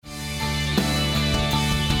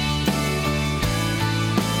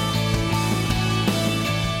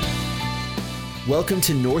Welcome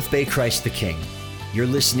to North Bay Christ the King. You're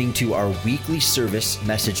listening to our weekly service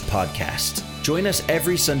message podcast. Join us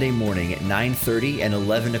every Sunday morning at 9:30 and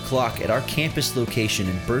 11 o'clock at our campus location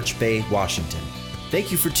in Birch Bay, Washington.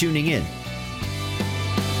 Thank you for tuning in.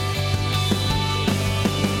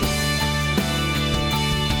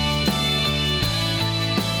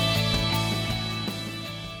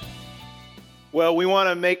 Well, we want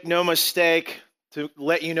to make no mistake to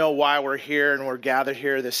let you know why we're here and we're gathered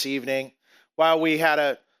here this evening. While we had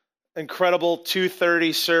an incredible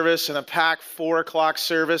 2:30 service and a packed 4 o'clock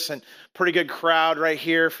service and pretty good crowd right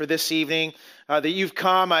here for this evening that you've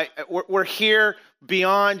come, we're here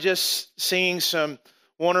beyond just singing some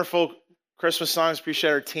wonderful Christmas songs.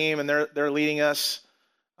 Appreciate our team and they're leading us.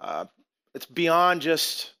 It's beyond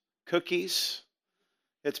just cookies.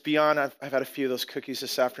 It's beyond, I've had a few of those cookies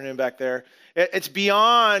this afternoon back there. It's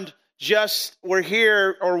beyond just we're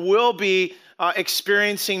here or will be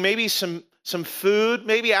experiencing maybe some food.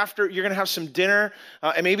 Maybe after you're going to have some dinner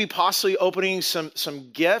and maybe possibly opening some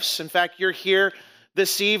gifts. In fact, you're here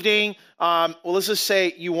this evening. Well, let's just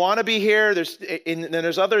say you want to be here. And then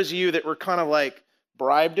there's others of you that were kind of like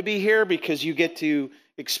bribed to be here because you get to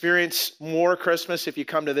experience more Christmas if you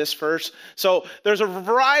come to this first. So there's a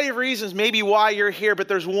variety of reasons maybe why you're here, but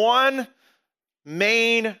there's one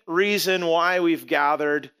main reason why we've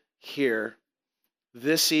gathered here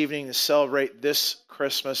this evening to celebrate this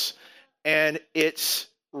Christmas, and it's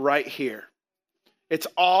right here. It's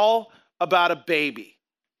all about a baby.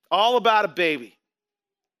 All about a baby.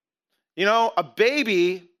 You know, a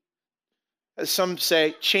baby, as some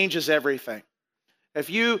say, changes everything.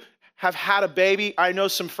 If you have had a baby, I know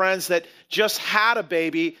some friends that just had a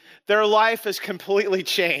baby, their life has completely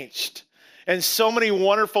changed in so many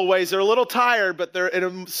wonderful ways. They're a little tired, but they're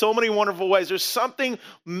in so many wonderful ways. There's something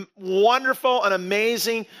wonderful and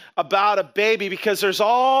amazing about a baby because there's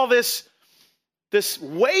all this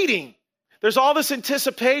waiting. There's all this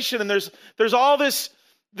anticipation, and there's all this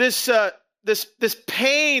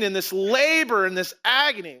pain and this labor and this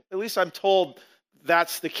agony. At least I'm told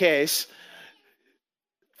that's the case.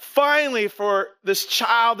 Finally, for this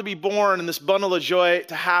child to be born and this bundle of joy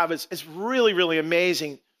to have is really, really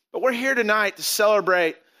amazing. But we're here tonight to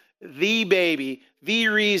celebrate the baby, the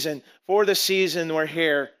reason for the season we're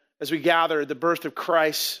here as we gather the birth of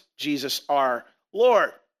Christ Jesus our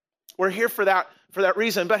Lord. We're here for that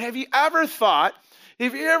reason. But have you ever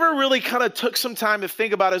really kind of took some time to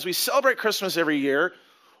think about as we celebrate Christmas every year,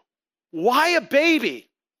 why a baby?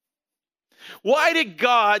 Why did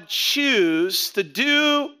God choose to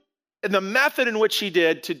do in the method in which he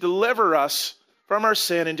did to deliver us from our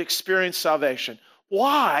sin and to experience salvation?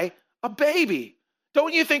 Why a baby?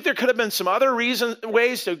 Don't you think there could have been some other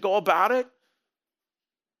ways to go about it?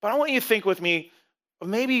 But I want you to think with me,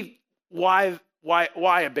 maybe why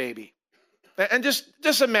a baby? And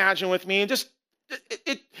just imagine with me, and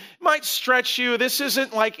it might stretch you. This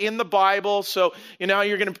isn't like in the Bible, so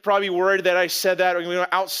you're going to probably be worried that I said that or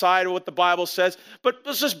outside of what the Bible says. But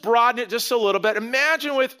let's just broaden it just a little bit.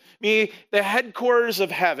 Imagine with me the headquarters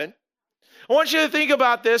of heaven. I want you to think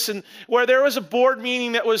about this, and where there was a board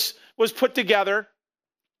meeting that was put together,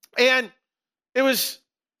 and it was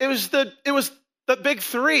the big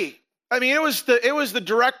three. I mean, it was the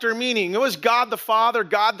director meeting. It was God the Father,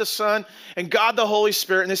 God the Son, and God the Holy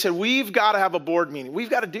Spirit. And they said, we've got to have a board meeting. We've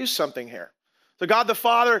got to do something here. So God the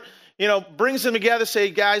Father, brings them together, say,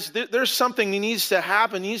 guys, there's something that needs to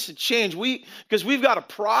happen, needs to change. Because we've got a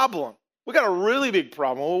problem. We got a really big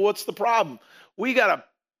problem. Well, what's the problem? We got a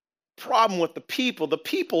problem with the people. The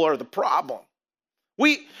people are the problem.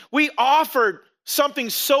 We offered something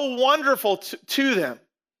so wonderful to them.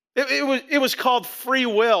 It was called free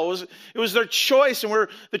will. It was their choice, and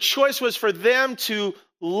the choice was for them to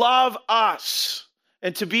love us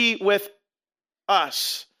and to be with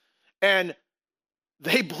us. And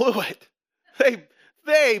they blew it.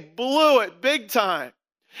 They blew it big time.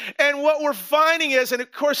 And what we're finding is, and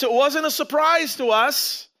of course it wasn't a surprise to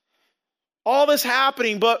us, all this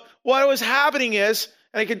happening, but what was happening is,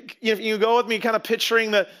 and if you go with me kind of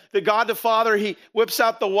picturing the God the Father, he whips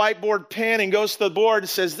out the whiteboard pen and goes to the board and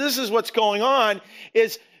says, this is what's going on,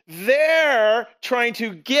 is they're trying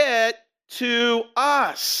to get to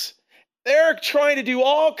us. They're trying to do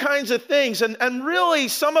all kinds of things. And really,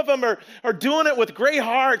 some of them are doing it with great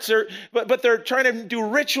hearts, but they're trying to do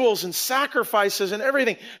rituals and sacrifices and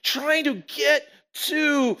everything, trying to get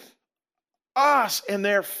to us, and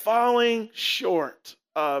they're falling short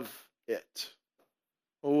of it.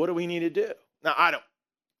 Well, what do we need to do? Now,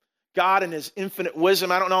 God in his infinite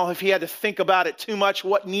wisdom, I don't know if he had to think about it too much,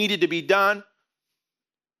 what needed to be done.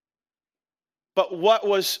 But what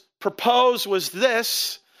was proposed was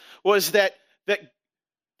that that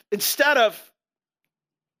instead of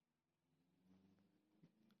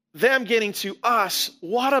them getting to us,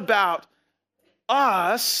 what about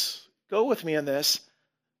us? Go with me on this.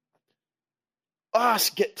 Us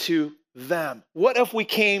get to them. What if we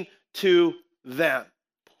came to them?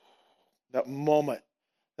 That moment,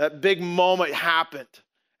 that big moment happened.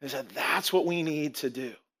 And said, that's what we need to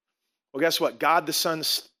do. Well, guess what? God the Son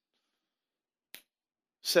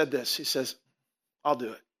said this. He says, I'll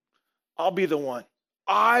do it. I'll be the one.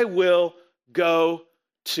 I will go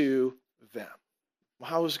to them. Well,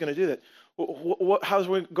 how is he going to do that? How is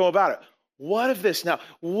we go about it? What if this? Now,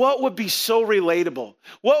 what would be so relatable?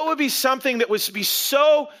 What would be something that would be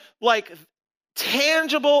so like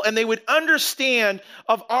tangible, and they would understand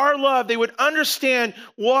of our love? They would understand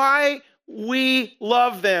why we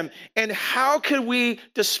love them, and how could we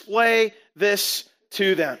display this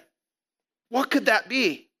to them? What could that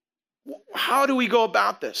be? How do we go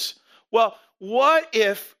about this? Well, what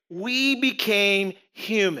if we became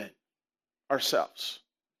human ourselves?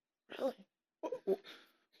 Really?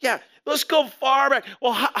 Yeah, let's go far back.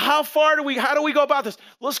 Well, how do we go about this?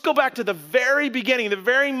 Let's go back to the very beginning, the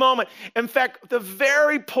very moment. In fact, the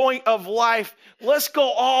very point of life. Let's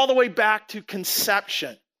go all the way back to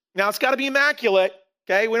conception. Now, it's got to be immaculate,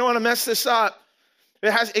 okay? We don't want to mess this up.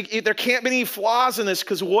 There can't be any flaws in this,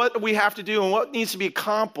 because what we have to do and what needs to be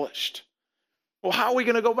accomplished. Well, how are we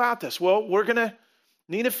going to go about this? Well, we're going to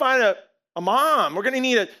need to find a mom. We're going to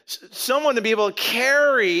need someone to be able to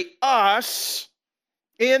carry us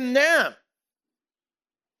in them.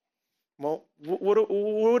 Well, what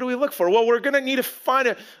do we look for? Well, we're going to need to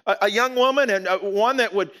find a young woman, and one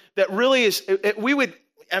that really is,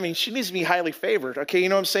 she needs to be highly favored, okay? You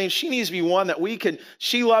know what I'm saying? She needs to be one that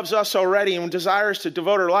she loves us already and desires to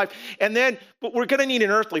devote her life. But we're going to need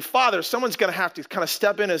an earthly father. Someone's going to have to kind of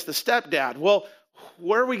step in as the stepdad. Well,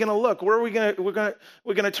 where are we going to look? Where are we going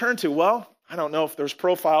to turn to? Well, I don't know if there's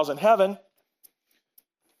profiles in heaven.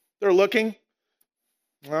 They're looking.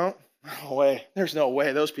 Well, no way. There's no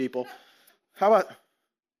way, those people. How about,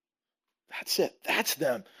 that's it. That's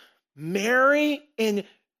them. Mary and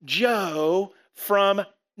Joe from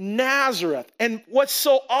Nazareth. And what's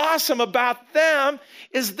so awesome about them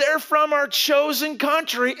is they're from our chosen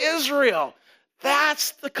country, Israel.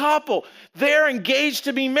 That's the couple. They're engaged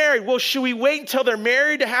to be married. Well, should we wait until they're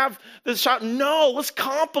married to have this child? No, let's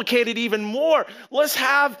complicate it even more. Let's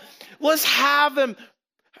have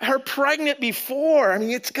her pregnant before.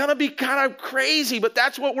 It's going to be kind of crazy, but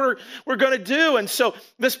that's what we're going to do. And so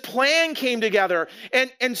this plan came together.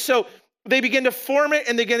 And so they begin to form it,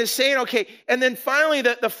 and they begin to say, okay. And then finally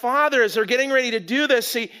the father, as they're getting ready to do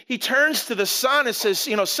this, he turns to the son and says,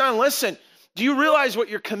 son, listen, do you realize what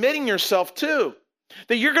you're committing yourself to?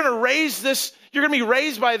 That you're going to raise this, you're going to be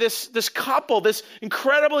raised by this couple, this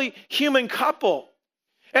incredibly human couple.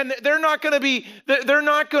 And they're not going to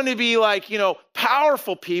be like,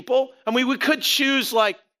 powerful people. We could choose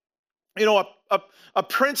like, a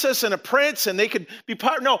princess and a prince, and they could be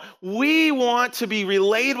part. No, we want to be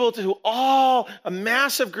relatable to a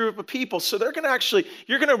massive group of people. So you're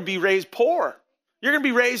going to be raised poor. You're going to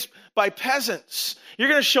be raised by peasants. You're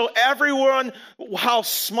going to show everyone how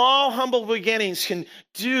small, humble beginnings can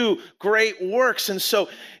do great works. And so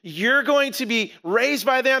you're going to be raised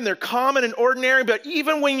by them. They're common and ordinary, but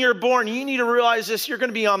even when you're born, you need to realize this, you're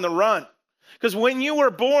going to be on the run. Because when you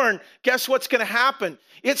were born, guess what's going to happen?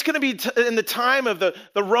 It's going to be in the time of the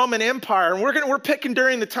Roman Empire. And we're picking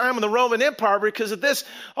during the time of the Roman Empire because of this,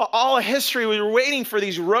 all of history, we were waiting for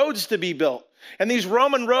these roads to be built. And these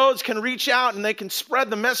Roman roads can reach out and they can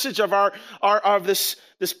spread the message of this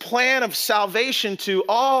plan of salvation to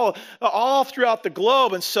all throughout the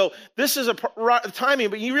globe. And so this is a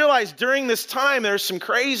timing. But you realize during this time, there's some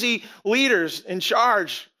crazy leaders in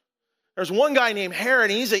charge. There's one guy named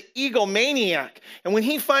Herod, and he's an egomaniac. And when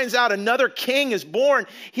he finds out another king is born,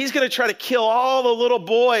 he's going to try to kill all the little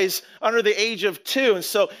boys under the age of 2. And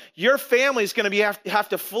so your family is going to have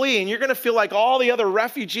to flee, and you're going to feel like all the other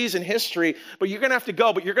refugees in history, but you're going to have to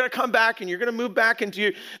go. But you're going to come back, and you're going to move back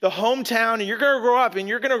into the hometown, and you're going to grow up, and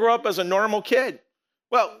you're going to grow up as a normal kid.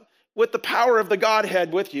 Well, with the power of the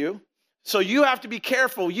Godhead with you. So you have to be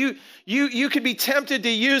careful. You could be tempted to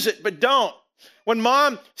use it, but don't. When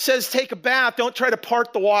mom says take a bath, don't try to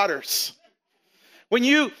part the waters. When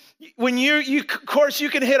you of course you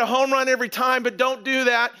can hit a home run every time, but don't do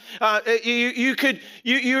that. You're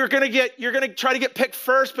going to try to get picked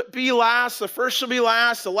first, but be last. The first shall be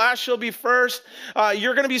last. The last shall be first.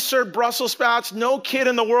 You're going to be served Brussels sprouts. No kid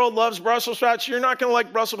in the world loves Brussels sprouts. You're not going to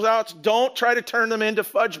like Brussels sprouts. Don't try to turn them into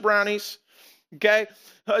fudge brownies. Okay?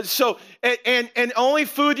 And only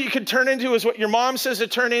food you can turn into is what your mom says to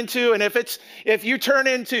turn into. And if you turn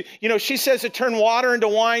into, she says to turn water into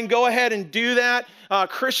wine, go ahead and do that.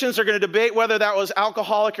 Christians are going to debate whether that was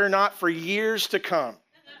alcoholic or not for years to come.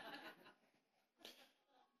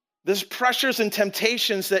 There's pressures and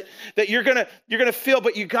temptations that you're gonna feel,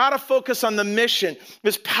 but you gotta focus on the mission,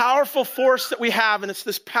 this powerful force that we have, and it's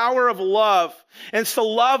this power of love. And it's the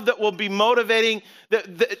love that will be motivating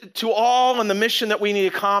to all on the mission that we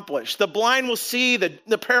need to accomplish. The blind will see,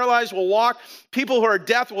 the paralyzed will walk, people who are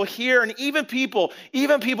deaf will hear, and even people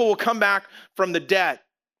will come back from the dead.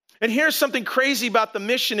 And here's something crazy about the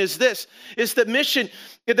mission is the mission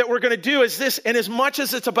that we're going to do is this. And as much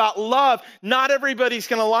as it's about love, not everybody's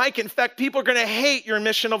going to like it. In fact, people are going to hate your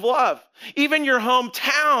mission of love. Even your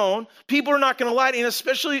hometown, people are not going to like it, and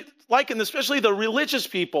especially the religious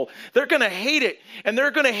people. They're going to hate it, and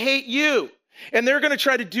they're going to hate you. And they're going to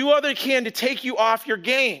try to do all they can to take you off your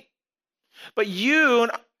game. But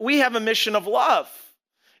we have a mission of love.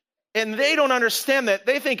 And they don't understand that.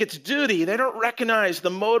 They think it's duty. They don't recognize the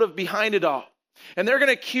motive behind it all. And they're going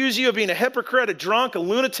to accuse you of being a hypocrite, a drunk, a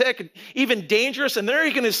lunatic, even dangerous. And they're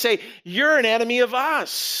going to say, you're an enemy of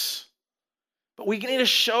us. But we need to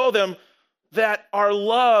show them that our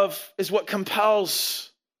love is what compels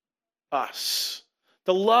us.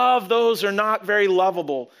 To love those who are not very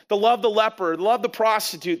lovable. To love the leper, to love the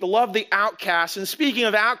prostitute, to love the outcast. And speaking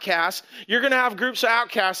of outcasts, you're going to have groups of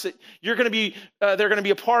outcasts that they're going to be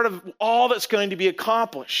a part of all that's going to be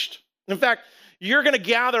accomplished. In fact, you're going to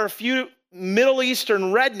gather a few Middle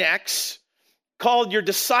Eastern rednecks called your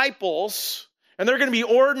disciples, and they're going to be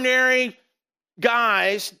ordinary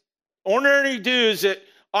guys, ordinary dudes that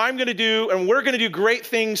I'm going to do, and we're going to do great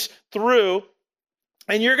things through.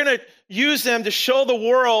 And you're going to use them to show the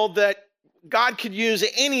world that God could use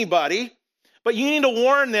anybody, but you need to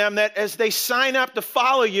warn them that as they sign up to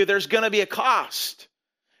follow you, there's going to be a cost.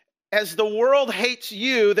 As the world hates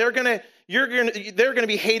you, they're going to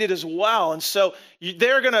be hated as well. And so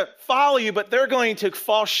they're going to follow you, but they're going to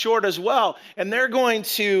fall short as well. And they're going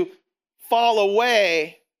to fall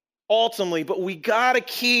away ultimately. But we got to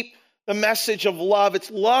keep the message of love.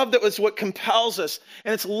 It's love that was what compels us.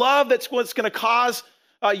 And it's love that's what's going to cause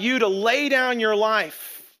you to lay down your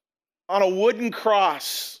life on a wooden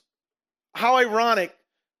cross. How ironic,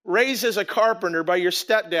 raised as a carpenter by your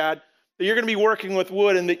stepdad, that you're going to be working with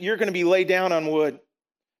wood and that you're going to be laid down on wood.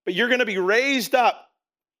 But you're going to be raised up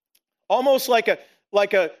almost like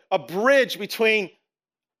a bridge between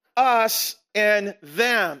us and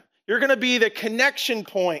them. You're going to be the connection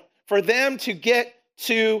point for them to get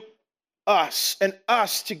to us and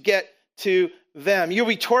us to get to them. You'll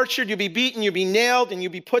be tortured, you'll be beaten, you'll be nailed, and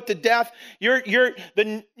you'll be put to death. You'll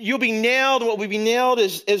be nailed. What will be nailed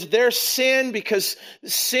is their sin, because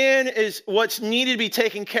sin is what's needed to be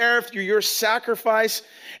taken care of through your sacrifice,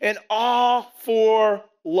 and all for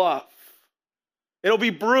love. It'll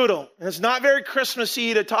be brutal. And it's not very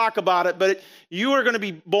Christmassy to talk about it, but you are going to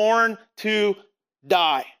be born to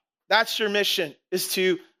die. That's your mission, is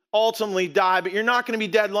to ultimately die, but you're not going to be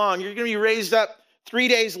dead long. You're going to be raised up 3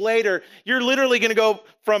 days later. You're literally going to go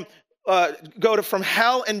from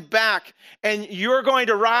hell and back, and you're going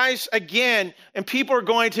to rise again, and people are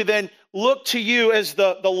going to then look to you as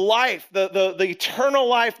the life, the eternal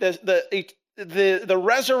life, the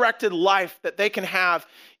resurrected life that they can have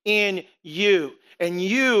in you, and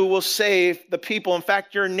you will save the people. In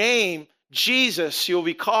fact, your name, Jesus, you'll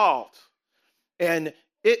be called, and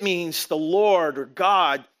it means the Lord or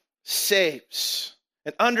God saves.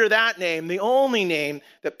 And under that name, the only name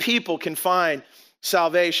that people can find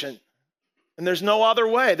salvation. And there's no other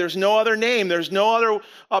way. There's no other name. There's no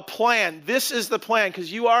other plan. This is the plan,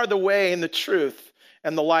 because you are the way and the truth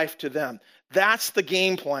and the life to them. That's the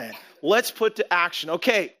game plan. Let's put to action.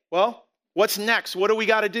 Okay, well, what's next? What do we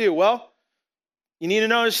got to do? Well, you need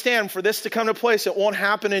to understand, for this to come to place, it won't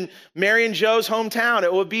happen in Mary and Joe's hometown.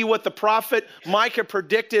 It will be what the prophet Micah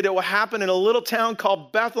predicted. It will happen in a little town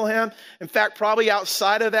called Bethlehem. In fact, probably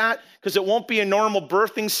outside of that, because it won't be a normal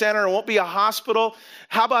birthing center. It won't be a hospital.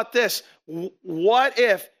 How about this? What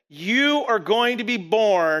if you are going to be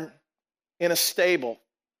born in a stable,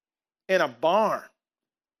 in a barn,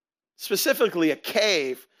 specifically a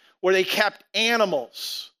cave where they kept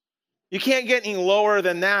animals? You can't get any lower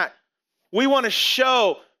than that. We want to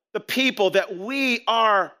show the people that we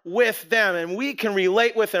are with them and we can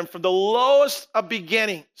relate with them from the lowest of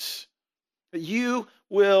beginnings. That you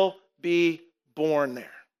will be born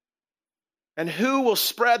there. And who will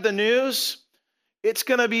spread the news? It's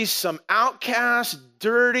going to be some outcast,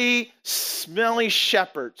 dirty, smelly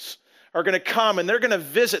shepherds are going to come, and they're going to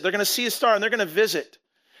visit. They're going to see a star and they're going to visit.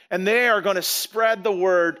 and they are going to spread the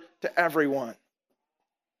word to everyone.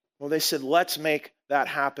 Well, they said, let's make that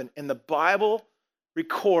happen. And the Bible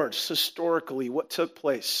records historically what took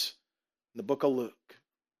place in the book of Luke.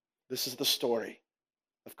 This is the story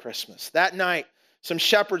of Christmas. That night, some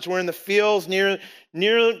shepherds were in the fields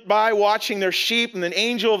nearby watching their sheep, and an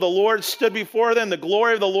angel of the Lord stood before them. The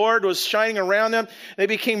glory of the Lord was shining around them. They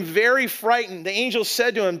became very frightened. The angel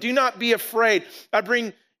said to them, do not be afraid. I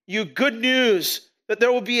bring you good news that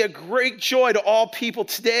there will be a great joy to all people.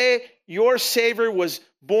 Today, your Savior was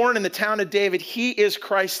born in the town of David. He is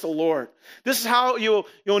Christ the Lord. This is how you'll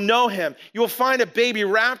know him. You will find a baby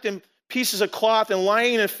wrapped in pieces of cloth and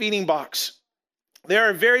lying in a feeding box. There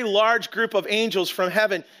are a very large group of angels from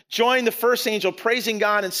heaven join the first angel, praising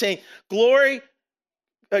God and saying,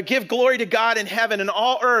 give glory to God in heaven, and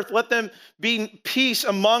all earth let them be peace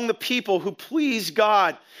among the people who please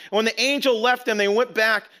God. And when the angel left them, they went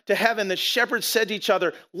back to heaven. The shepherds said to each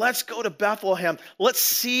other, let's go to Bethlehem. Let's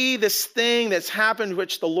see this thing that's happened,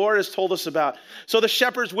 which the Lord has told us about. So the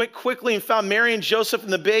shepherds went quickly and found Mary and Joseph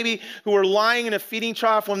and the baby who were lying in a feeding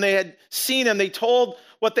trough. When they had seen him, they told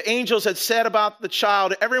what the angels had said about the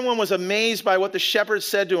child. Everyone was amazed by what the shepherds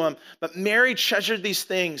said to him. But Mary treasured these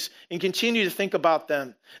things and continued to think about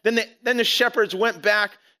them. Then the shepherds went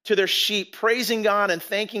back to their sheep, praising God and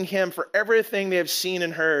thanking him for everything they have seen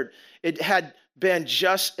and heard. It had been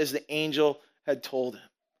just as the angel had told him.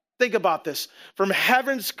 Think about this. From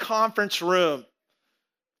heaven's conference room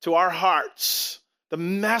to our hearts, the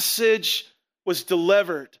message was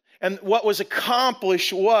delivered. And what was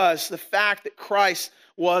accomplished was the fact that Christ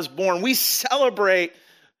was born. We celebrate,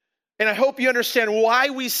 and I hope you understand why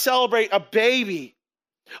we celebrate a baby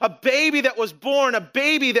that was born, a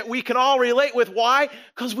baby that we can all relate with. Why?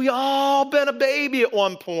 Because we all been a baby at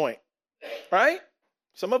one point, right?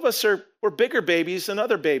 Some of us we're bigger babies than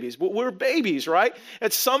other babies, but we're babies, right?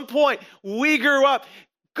 At some point, we grew up.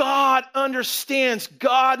 God understands.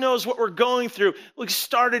 God knows what we're going through. We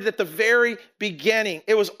started at the very beginning.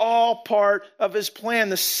 It was all part of his plan.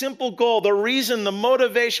 The simple goal, the reason, the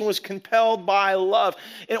motivation was compelled by love.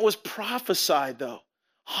 And it was prophesied, though,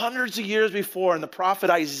 hundreds of years before in the prophet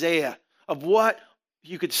Isaiah, of what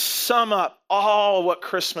you could sum up all of what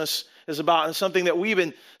Christmas is about, and something that we've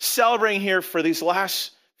been celebrating here for these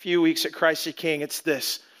last few weeks at Christ the King. It's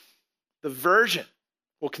this: the virgin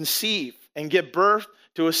will conceive and give birth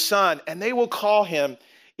to a son, and they will call him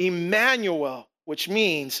Emmanuel, which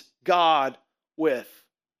means God with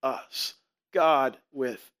us. God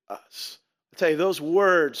with us. I tell you, those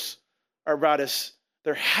words are about us.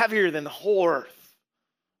 They're heavier than the whole earth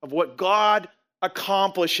of what God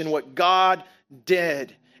accomplished and what God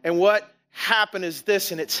did. And what happened is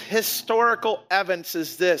this, and its historical evidence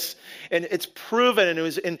is this, and it's proven, and it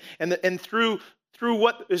was and through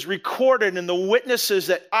what is recorded and the witnesses,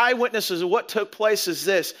 that eyewitnesses of what took place is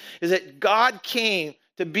this, is that God came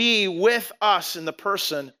to be with us in the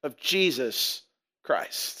person of Jesus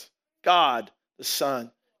Christ. God, the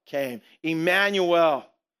Son, came. Emmanuel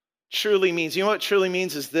truly means, you know what it truly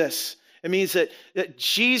means is this. It means that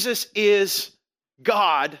Jesus is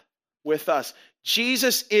God with us.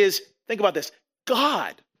 Jesus is, think about this,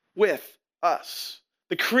 God with us.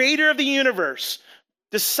 The creator of the universe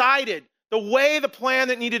decided the way, the plan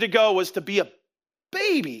that needed to go was to be a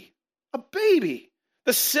baby. A baby.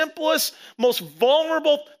 The simplest, most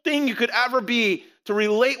vulnerable thing you could ever be to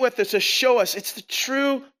relate with us, to show us. It's the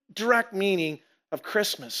true, direct meaning of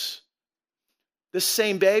Christmas. This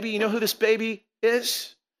same baby, you know who this baby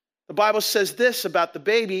is? The Bible says this about the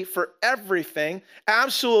baby: for everything,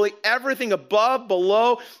 absolutely everything above,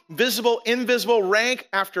 below, visible, invisible, rank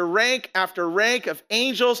after rank after rank of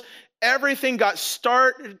angels, everything got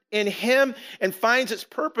started in him and finds its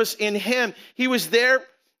purpose in him. He was there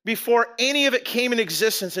before any of it came in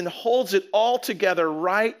existence and holds it all together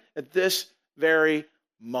right at this very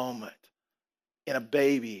moment in a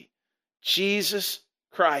baby. Jesus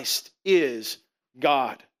Christ is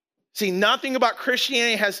God. See, nothing about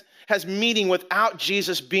Christianity has meaning without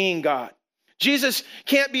Jesus being God. Jesus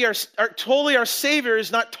can't be totally our Savior,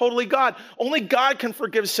 is not totally God. Only God can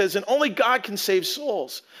forgive sins, and only God can save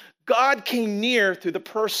souls. God came near through the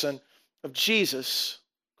person of Jesus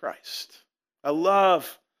Christ. I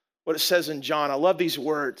love what it says in John. I love these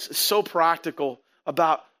words. It's so practical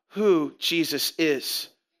about who Jesus is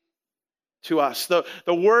to us. The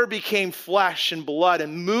Word became flesh and blood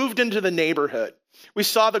and moved into the neighborhood. We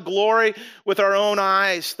saw the glory with our own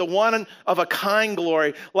eyes, the one of a kind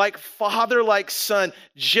glory, like Father, like Son,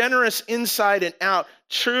 generous inside and out,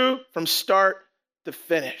 true from start to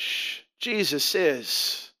finish. Jesus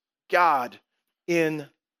is God in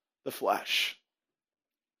the flesh.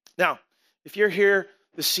 Now, if you're here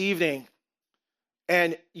this evening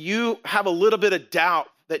and you have a little bit of doubt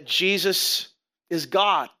that Jesus is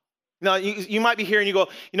God. Now, you might be here and you go,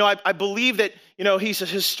 I believe that, he's a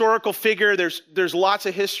historical figure. There's lots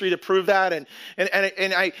of history to prove that. And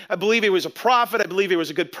I believe he was a prophet. I believe he was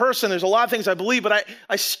a good person. There's a lot of things I believe, but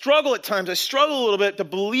I struggle at times. I struggle a little bit to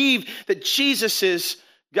believe that Jesus is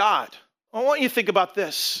God. I want you to think about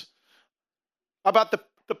this, about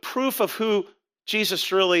the proof of who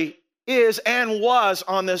Jesus really is and was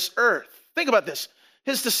on this earth. Think about this.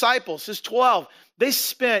 His disciples, his 12, they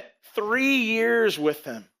spent 3 years with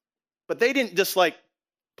him. But they didn't just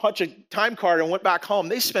punch a time card and went back home.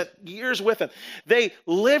 They spent years with him. They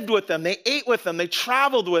lived with them. They ate with them. They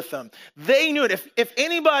traveled with them. They knew it.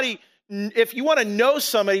 If you want to know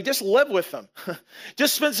somebody, just live with them.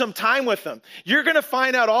 Just spend some time with them. You're going to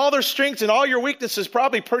find out all their strengths and all your weaknesses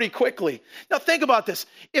probably pretty quickly. Now think about this.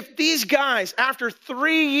 If these guys, after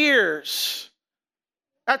 3 years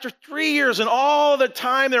and all the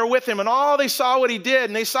time they were with him and all they saw what he did,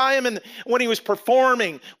 and they saw him when he was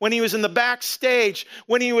performing, when he was in the backstage,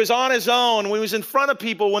 when he was on his own, when he was in front of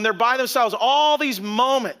people, when they're by themselves, all these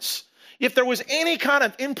moments, if there was any kind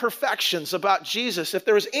of imperfections about Jesus, if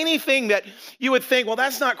there was anything that you would think, well,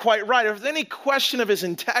 that's not quite right, if there's any question of his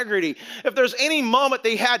integrity, if there's any moment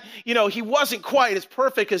they had, he wasn't quite as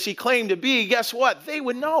perfect as he claimed to be, guess what? They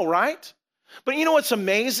would know, right? But you know what's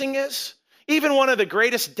amazing is, even one of the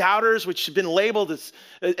greatest doubters, which has been labeled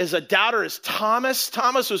as a doubter, is Thomas.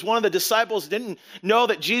 Thomas was one of the disciples, didn't know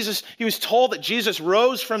that Jesus, he was told that Jesus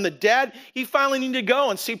rose from the dead. He finally needed to go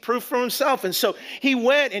and see proof for himself. And so he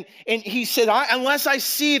went and he said, unless I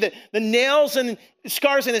see the nails and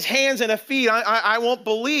scars in his hands and his feet, I won't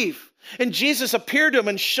believe. And Jesus appeared to him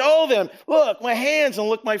and showed them, look, my hands and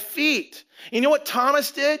look, my feet. You know what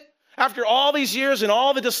Thomas did? After all these years and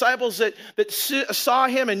all the disciples that saw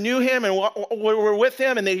him and knew him and were with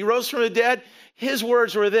him and that he rose from the dead, his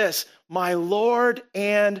words were this, my Lord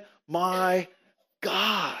and my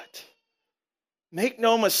God. Make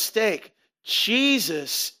no mistake,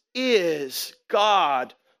 Jesus is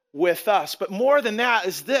God with us. But more than that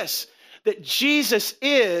is this, that Jesus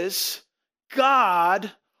is God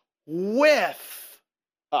with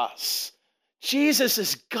us. Jesus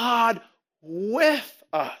is God with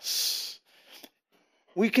us.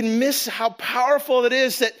 We can miss how powerful it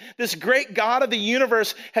is that this great God of the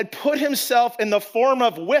universe had put himself in the form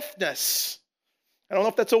of withness. I don't know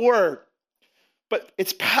if that's a word, but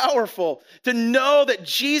it's powerful to know that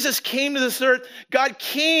Jesus came to this earth. God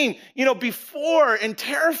came, before in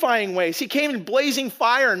terrifying ways. He came in blazing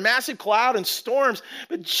fire and massive cloud and storms.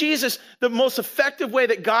 But Jesus, the most effective way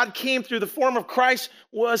that God came through the form of Christ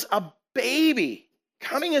was a baby.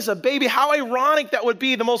 Coming as a baby, how ironic that would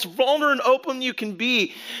be, the most vulnerable and open you can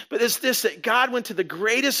be. But it's this, that God went to the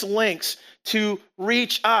greatest lengths to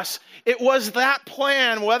reach us. It was that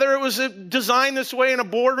plan, whether it was designed this way in a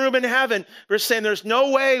boardroom in heaven, we're saying there's no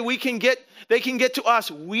way they can get to us.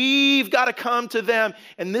 We've got to come to them.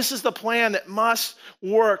 And this is the plan that must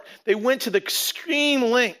work. They went to the extreme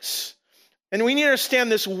lengths. And we need to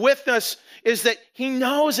understand this with us is that he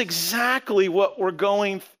knows exactly what we're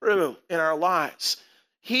going through in our lives.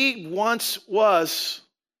 He once was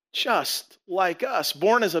just like us,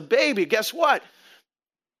 born as a baby. Guess what?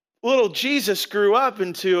 Little Jesus grew up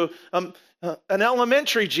into an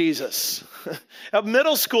elementary Jesus, a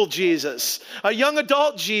middle school Jesus, a young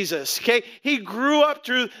adult Jesus. Okay, he grew up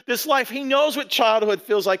through this life. He knows what childhood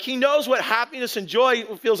feels like. He knows what happiness and joy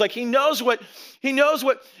feels like. He knows what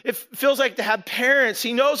it feels like to have parents.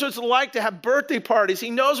 He knows what it's like to have birthday parties. He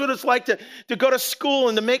knows what it's like to go to school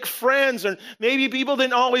and to make friends. And maybe people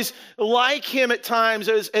didn't always like him at times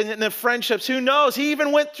in the friendships. Who knows? He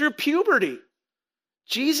even went through puberty.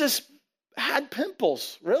 Jesus had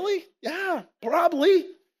pimples. Really? Yeah, probably.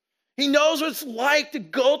 He knows what it's like to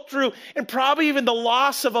go through and probably even the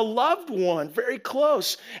loss of a loved one, very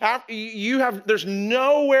close. There's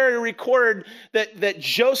nowhere recorded that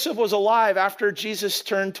Joseph was alive after Jesus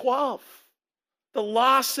turned 12. The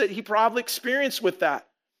loss that he probably experienced with that.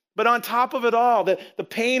 But on top of it all, the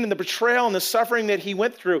pain and the betrayal and the suffering that he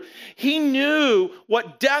went through, he knew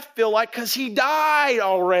what death felt like because he died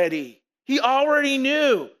already. He already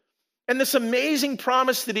knew. And this amazing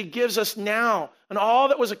promise that he gives us now and all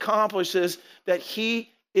that was accomplished is that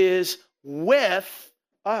he is with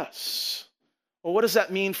us. Well, what does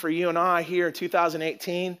that mean for you and I here in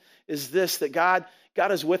 2018? Is this, that God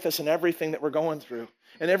is with us in everything that we're going through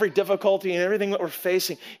and every difficulty and everything that we're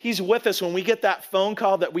facing. He's with us when we get that phone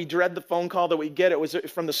call that we dread the phone call that we get. It was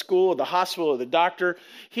from the school or the hospital or the doctor.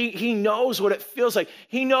 He knows what it feels like.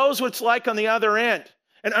 He knows what it's like on the other end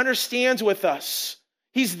and understands with us.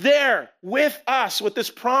 He's there with us with this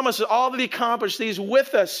promise of all that he accomplished. He's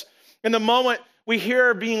with us in the moment we hear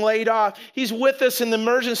her being laid off. He's with us in the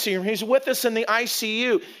emergency room. He's with us in the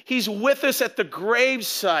ICU. He's with us at the grave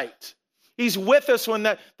site. He's with us when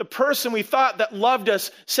the person we thought that loved us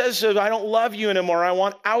says, I don't love you anymore. I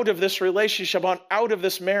want out of this relationship. I want out of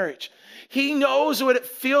this marriage. He knows what it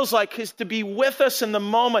feels like is to be with us in the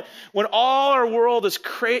moment when all our world is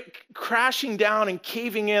crashing down and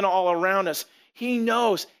caving in all around us. He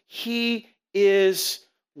knows he is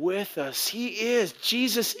with us. He is.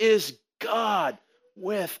 Jesus is God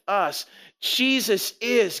with us. Jesus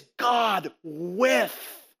is God with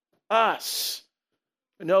us.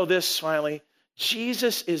 Know this finally.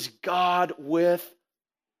 Jesus is God with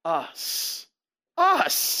us.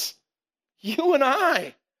 Us. You and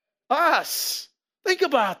I. Us. Think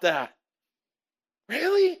about that.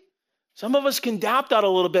 Really? Some of us can doubt that a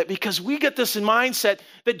little bit because we get this mindset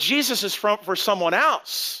that Jesus is for someone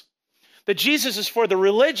else. That Jesus is for the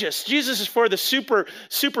religious. Jesus is for the super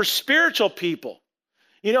spiritual people.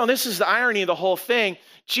 You know, this is the irony of the whole thing.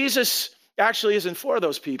 Jesus actually isn't for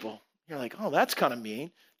those people. You're like, oh, that's kind of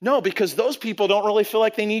mean. No, because those people don't really feel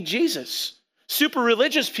like they need Jesus. Super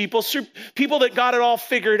religious people, people that got it all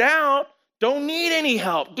figured out, don't need any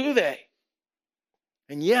help, do they?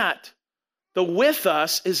 And yet, the with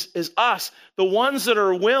us is us, the ones that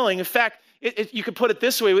are willing. In fact, you could put it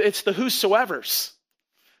this way, it's the whosoevers.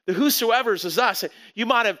 The whosoevers is us. You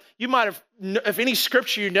might have, if any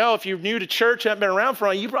scripture you know, if you're new to church, haven't been around for a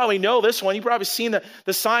while, you probably know this one. You've probably seen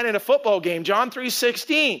the sign in a football game, John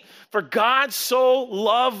 3:16. For God so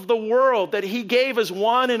loved the world that he gave his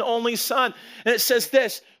one and only son. And it says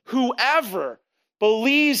this, whoever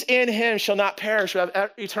believes in him shall not perish but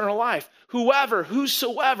have eternal life.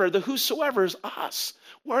 Whosoever, the whosoever is us.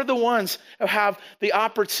 We're the ones who have the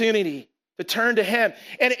opportunity to turn to him.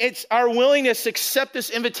 And it's our willingness to accept this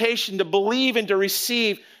invitation to believe and to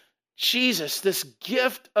receive Jesus, this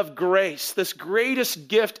gift of grace, this greatest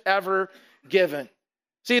gift ever given.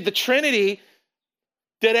 See, the Trinity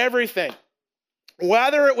did everything.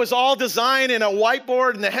 Whether it was all designed in a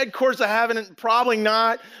whiteboard in the headquarters of heaven, probably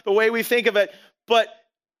not the way we think of it, but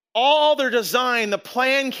all their design, the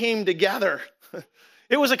plan came together.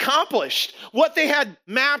 It was accomplished. What they had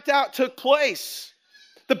mapped out took place.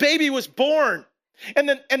 The baby was born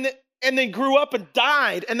and then grew up and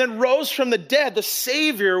died and then rose from the dead. The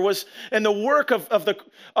Savior was, and the work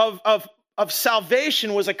of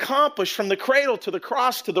salvation was accomplished from the cradle to the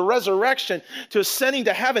cross to the resurrection to ascending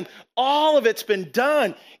to heaven. All of it's been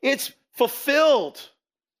done. It's fulfilled.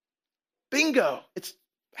 Bingo.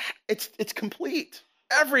 It's complete.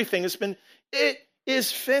 Everything it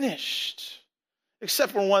is finished.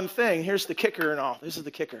 Except for one thing. Here's the kicker and all. This is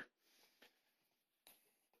the kicker.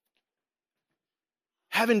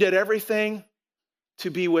 Heaven did everything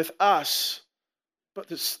to be with us, but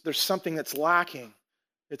there's something that's lacking.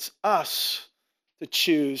 It's us to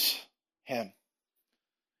choose him.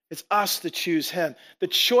 It's us to choose him. The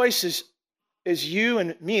choice is you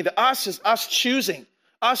and me. The us is us choosing,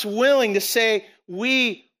 us willing to say,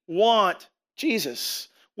 we want Jesus.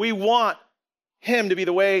 We want him to be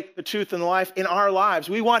the way, the truth, and the life in our lives.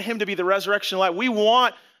 We want him to be the resurrection life. We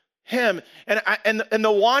want him. And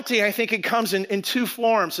the wanting, I think it comes in two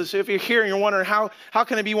forms. So if you're here and you're wondering how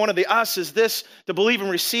can it be one of the us? Is this to believe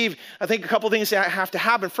and receive? I think a couple things that have to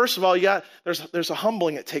happen. First of all, there's a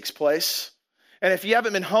humbling that takes place. And if you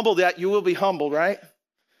haven't been humbled yet, you will be humbled, right?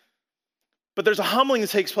 But there's a humbling that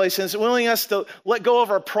takes place, and it's willingness to let go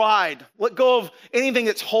of our pride, let go of anything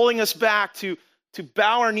that's holding us back to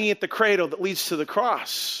bow our knee at the cradle that leads to the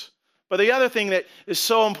cross. But the other thing that is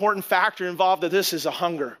so important factor involved in this is a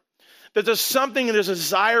hunger. That there's a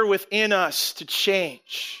desire within us to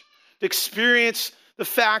change, to experience the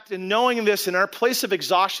fact and knowing this in our place of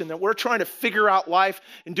exhaustion that we're trying to figure out life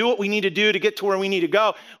and do what we need to do to get to where we need to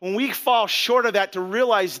go. When we fall short of that, to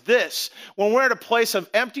realize this, when we're at a place of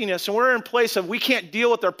emptiness and we're in a place of we can't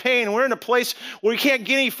deal with our pain and we're in a place where we can't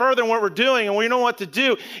get any further in what we're doing and we don't know what to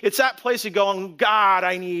do, it's that place of going, God,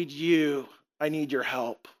 I need you. I need your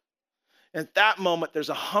help. And at that moment, there's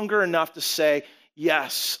a hunger enough to say,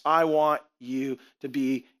 yes, I want you to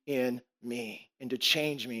be in me and to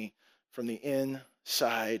change me from the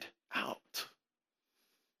inside out.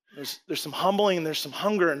 There's some humbling and there's some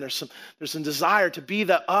hunger and there's some desire to be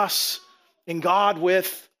the us in God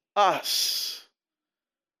with us.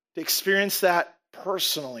 To experience that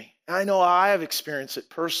personally. And I know I have experienced it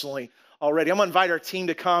personally already. I'm going to invite our team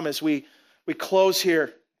to come as we close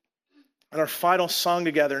here on our final song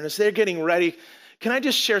together. And as they're getting ready, can I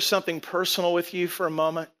just share something personal with you for a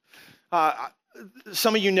moment?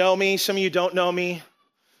 Some of you know me, some of you don't know me,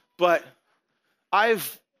 but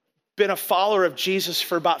I've been a follower of Jesus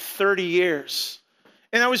for about 30 years.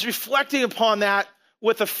 And I was reflecting upon that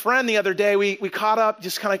with a friend the other day. We caught up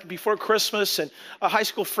just kind of like before Christmas, and a high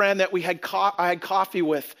school friend that I had coffee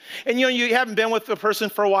with. And you haven't been with a person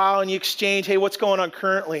for a while, and you exchange, hey, what's going on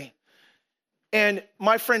currently? And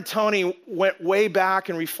my friend Tony went way back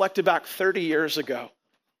and reflected back 30 years ago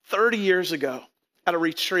at a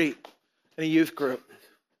retreat in a youth group.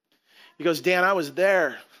 He goes, Dan, I was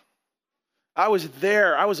there. I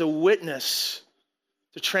was a witness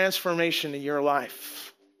to transformation in your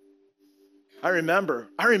life. I remember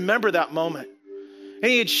that moment.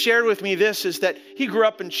 And he had shared with me this, is that he grew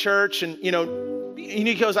up in church, and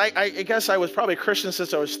he goes, I guess I was probably a Christian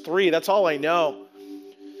since I was 3. That's all I know.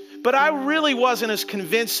 But I really wasn't as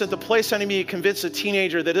convinced at the place I need to be convinced a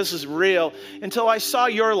teenager that this is real until I saw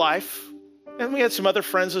your life. And we had some other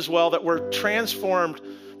friends as well that were transformed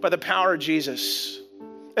by the power of Jesus.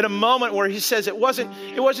 At a moment where he says it wasn't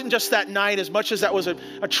just that night as much as that was a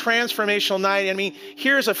transformational night. I mean,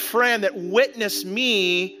 here's a friend that witnessed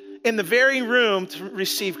me in the very room to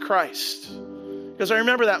receive Christ. Because I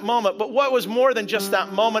remember that moment. But what was more than just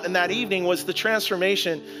that moment and that evening was the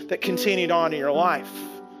transformation that continued on in your life.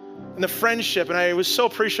 And the friendship, and I was so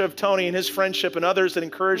appreciative of Tony and his friendship and others that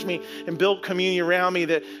encouraged me and built community around me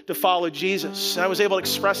to follow Jesus. And I was able to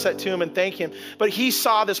express that to him and thank him. But he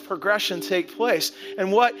saw this progression take place.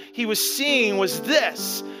 And what he was seeing was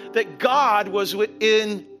this, that God was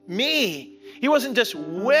within me. He wasn't just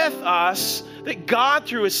with us, that God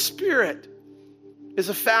through his Spirit is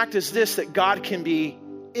the fact is this, that God can be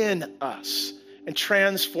in us and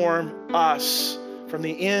transform us from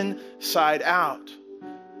the inside out.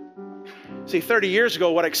 See, 30 years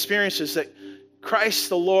ago, what I experienced is that Christ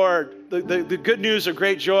the Lord, the good news of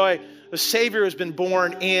great joy, the Savior has been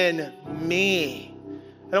born in me.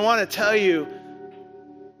 And I want to tell you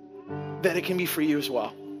that it can be for you as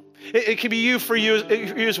well. It can be you for you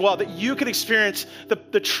as well, that you can experience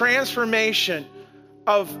the transformation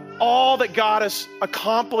of all that God has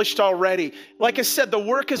accomplished already. Like I said, the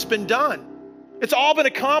work has been done. It's all been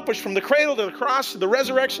accomplished from the cradle to the cross to the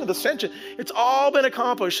resurrection to the ascension. It's all been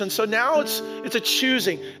accomplished. And so now it's a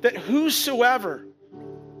choosing that whosoever,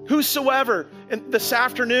 and this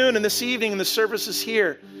afternoon and this evening and the services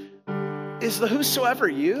here, is the whosoever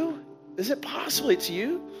you? Is it possible it's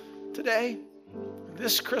you today,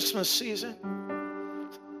 this Christmas season?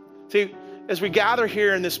 See, as we gather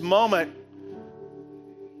here in this moment,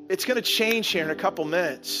 it's going to change here in a couple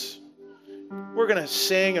minutes. We're going to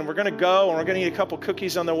sing and we're going to go and we're going to eat a couple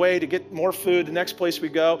cookies on the way to get more food. The next place we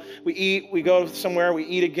go, we eat, we go somewhere, we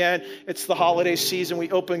eat again. It's the holiday season.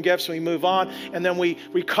 We open gifts and we move on. And then we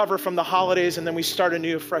recover from the holidays and then we start a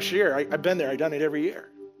new fresh year. I've been there. I've done it every year.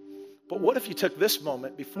 But what if you took this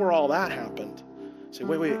moment before all that happened? Say,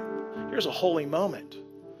 wait, here's a holy moment.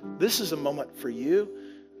 This is a moment for you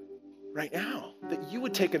right now that you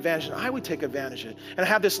would take advantage and I would take advantage of it. And I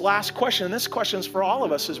have this last question, and this question is for all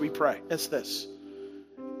of us as we pray. It's this.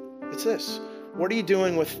 What are you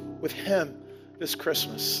doing with him this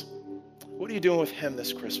Christmas? What are you doing with him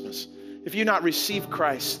this Christmas? If you not received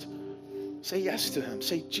Christ, say yes to him.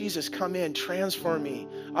 Say, Jesus, come in, transform me.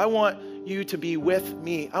 I want you to be with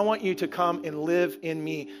me. I want you to come and live in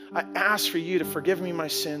me. I ask for you to forgive me my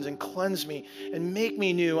sins and cleanse me and make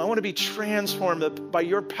me new. I want to be transformed by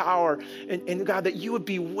your power. And God, that you would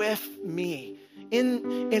be with me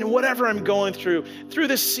in whatever I'm going through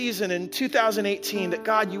this season in 2018, that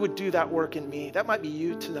God, you would do that work in me. That might be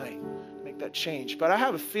you tonight. Make that change. But I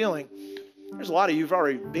have a feeling there's a lot of you who've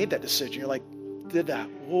already made that decision. You're like, did that.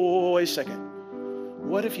 Whoa, wait a second.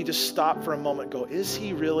 What if you just stop for a moment and go, is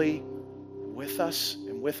he really with us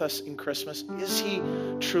and with us in Christmas? Is he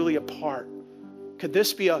truly a part? Could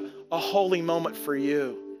this be a holy moment for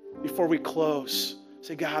you before we close?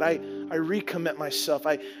 Say, God, I recommit myself.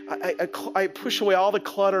 I push away all the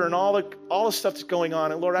clutter and all the stuff that's going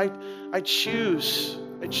on. And Lord, I choose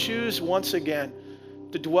once again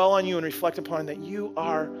to dwell on you and reflect upon that you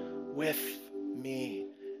are with me.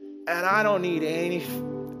 And I don't need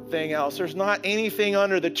anything else. There's not anything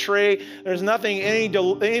under the tree. There's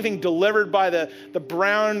anything delivered by the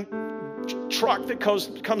brown truck that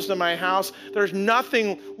comes to my house. There's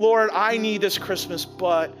nothing, Lord, I need this Christmas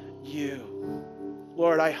but you.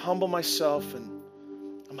 Lord, I humble myself and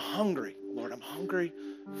I'm hungry. Lord, I'm hungry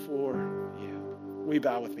for you. Will you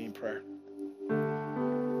bow with me in prayer?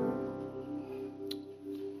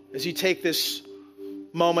 As you take this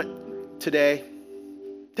moment today,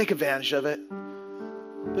 take advantage of it.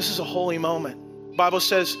 This is a holy moment. The Bible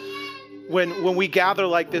says when we gather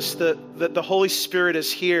like this, the Holy Spirit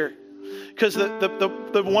is here. Because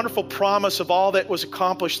the wonderful promise of all that was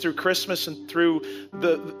accomplished through Christmas and through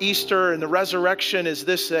the Easter and the resurrection is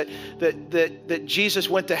this, that Jesus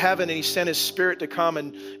went to heaven and he sent his Spirit to come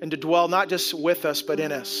and to dwell not just with us, but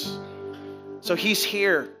in us. So he's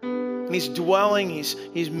here and he's dwelling,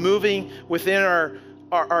 he's moving within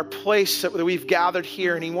our place that we've gathered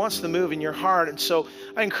here, and he wants to move in your heart. And so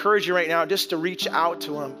I encourage you right now just to reach out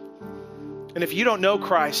to him. And if you don't know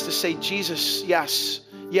Christ, to say, Jesus, yes,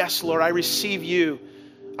 Lord, I receive you.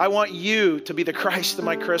 I want you to be the Christ of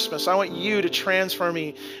my Christmas. I want you to transform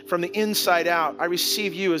me from the inside out. I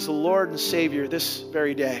receive you as the Lord and Savior this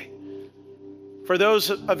very day. For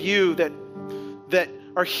those of you that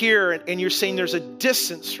are here and you're saying there's a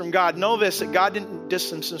distance from God, know this, that God didn't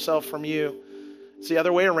distance himself from you. It's the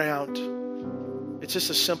other way around. It's just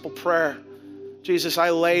a simple prayer. Jesus, I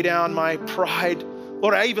lay down my pride.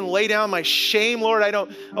 Lord, I even lay down my shame, Lord.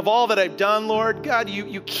 Of all that I've done, Lord, God,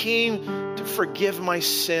 you came to forgive my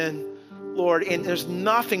sin, Lord, and there's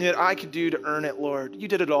nothing that I could do to earn it, Lord. You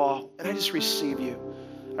did it all, and I just receive you.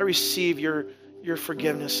 I receive your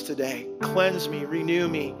forgiveness today. Cleanse me, renew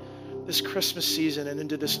me this Christmas season and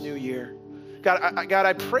into this new year. God,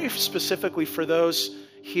 I pray specifically for those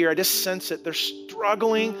here. I just sense it. They're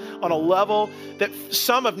struggling on a level that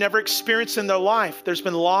some have never experienced in their life. There's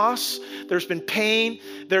been loss. There's been pain.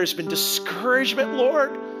 There's been discouragement,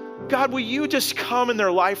 Lord. God, will you just come in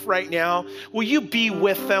their life right now? Will you be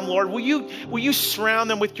with them, Lord? Will you surround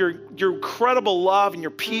them with your incredible love and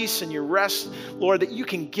your peace and your rest, Lord, that you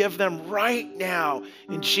can give them right now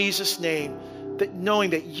in Jesus' name? That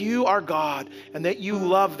knowing that you are God and that you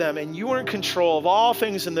love them and you are in control of all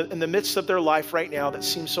things in the midst of their life right now that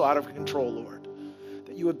seems so out of control, Lord,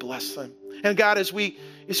 that you would bless them. And God, as we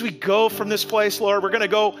go from this place, Lord, we're going to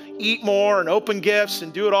go eat more and open gifts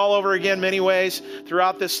and do it all over again many ways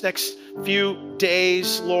throughout this next few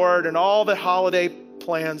days, Lord, and all the holiday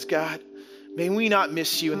plans, God. May we not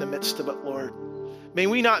miss you in the midst of it, Lord. May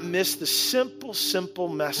we not miss the simple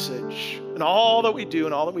message and all that we do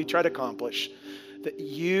and all that we try to accomplish, that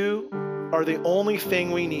you are the only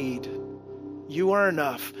thing we need. You are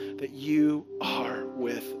enough, that you are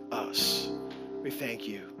with us. We thank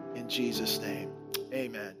you in Jesus' name.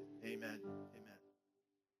 Amen.